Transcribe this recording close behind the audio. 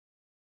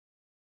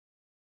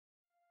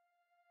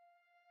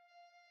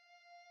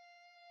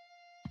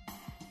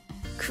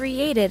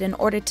Created in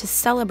order to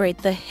celebrate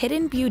the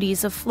hidden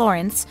beauties of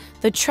Florence,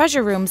 the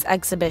Treasure Rooms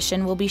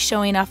exhibition will be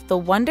showing off the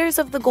wonders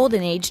of the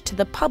Golden Age to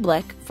the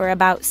public for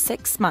about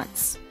 6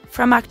 months.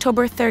 From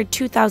October 3,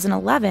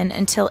 2011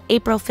 until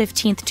April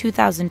 15,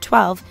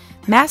 2012,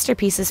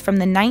 masterpieces from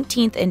the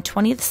 19th and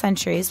 20th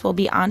centuries will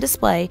be on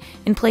display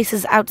in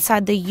places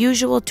outside the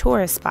usual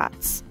tourist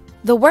spots.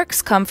 The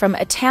works come from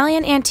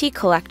Italian antique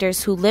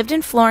collectors who lived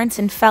in Florence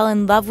and fell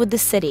in love with the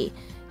city.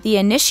 The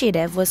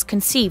initiative was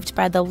conceived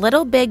by the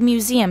Little Big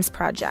Museums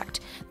project.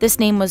 This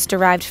name was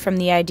derived from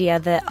the idea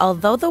that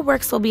although the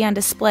works will be on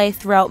display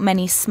throughout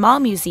many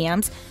small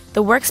museums,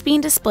 the works being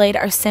displayed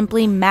are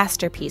simply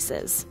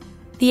masterpieces.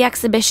 The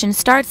exhibition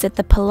starts at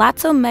the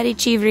Palazzo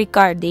Medici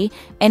Riccardi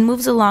and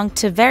moves along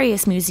to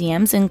various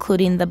museums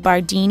including the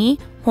Bardini,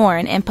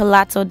 Horn, and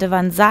Palazzo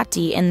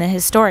Davanzati in the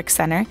Historic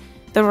Center,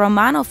 the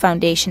Romano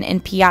Foundation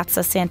in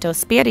Piazza Santo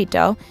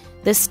Spirito,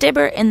 the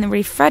Stibber in the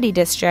Rifredi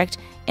district,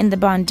 and the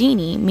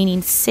Bondini,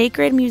 meaning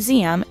Sacred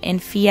Museum, in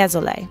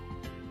Fiesole.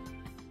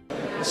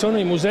 Sono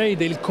I musei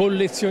del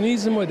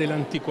collezionismo e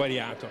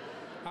dell'antiquariato.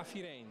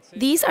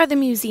 These are the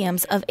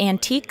museums of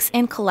antiques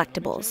and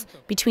collectibles.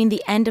 Between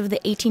the end of the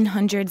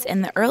 1800s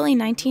and the early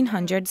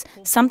 1900s,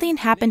 something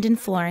happened in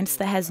Florence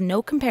that has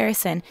no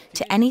comparison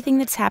to anything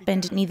that's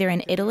happened neither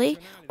in Italy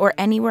or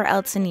anywhere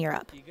else in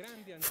Europe.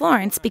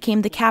 Florence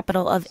became the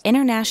capital of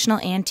international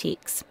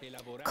antiques.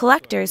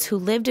 Collectors who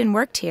lived and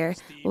worked here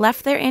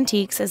left their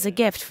antiques as a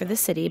gift for the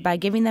city by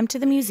giving them to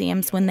the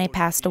museums when they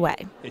passed away.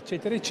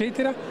 Eccetera,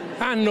 eccetera,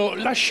 hanno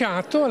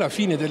lasciato alla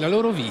fine della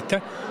loro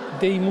vita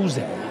dei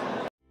musei.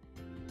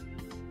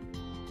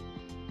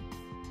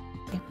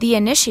 The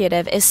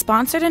initiative is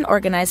sponsored and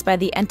organized by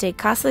the Ente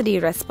Cassa di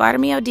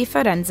Risparmio di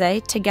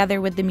Firenze,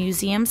 together with the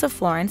Museums of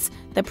Florence,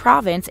 the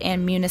province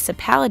and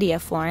municipality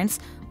of Florence,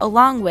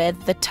 along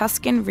with the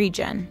Tuscan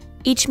region.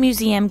 Each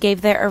museum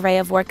gave their array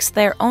of works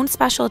their own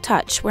special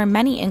touch, where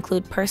many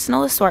include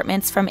personal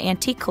assortments from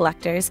antique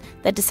collectors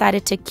that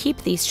decided to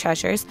keep these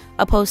treasures,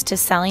 opposed to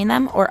selling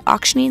them or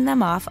auctioning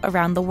them off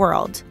around the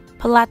world.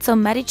 Palazzo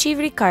Medici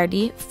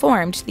Riccardi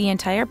formed the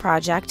entire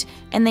project,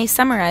 and they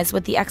summarize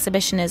what the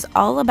exhibition is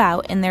all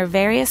about in their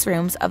various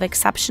rooms of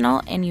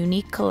exceptional and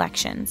unique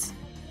collections.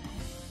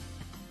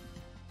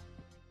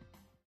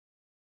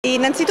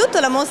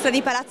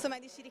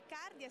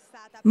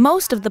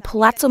 Most of the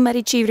Palazzo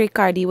Medici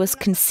Riccardi was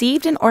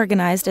conceived and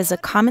organized as a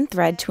common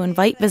thread to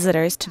invite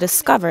visitors to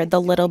discover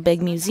the Little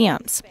Big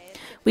Museums.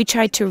 We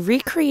tried to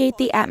recreate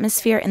the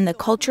atmosphere and the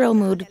cultural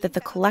mood that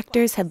the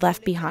collectors had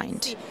left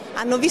behind.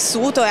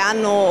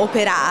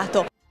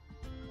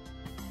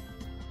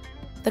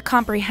 The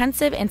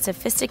comprehensive and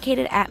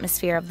sophisticated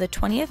atmosphere of the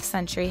 20th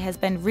century has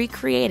been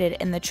recreated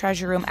in the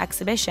Treasure Room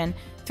exhibition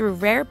through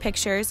rare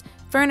pictures,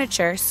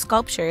 furniture,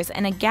 sculptures,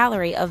 and a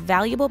gallery of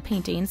valuable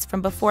paintings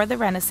from before the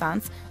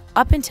Renaissance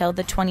up until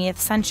the 20th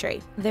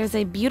century. There's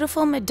a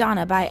beautiful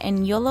Madonna by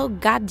Agnolo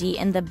Gaddi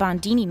in the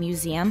Bondini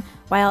Museum,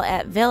 while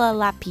at Villa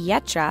La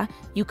Pietra,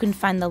 you can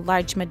find the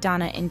large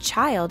Madonna and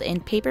Child in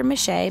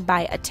papier-mâché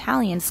by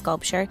Italian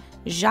sculptor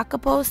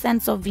Jacopo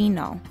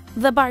Sansovino.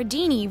 The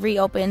Bardini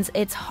reopens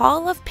its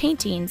Hall of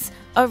Paintings,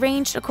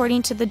 arranged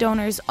according to the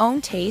donor's own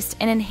taste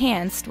and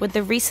enhanced with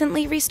the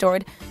recently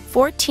restored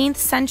 14th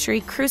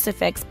century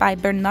crucifix by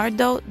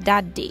Bernardo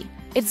Daddi.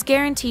 It's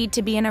guaranteed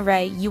to be an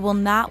array you will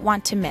not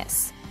want to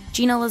miss.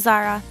 Gina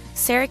Lazzara,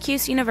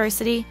 Syracuse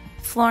University,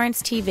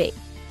 Florence TV.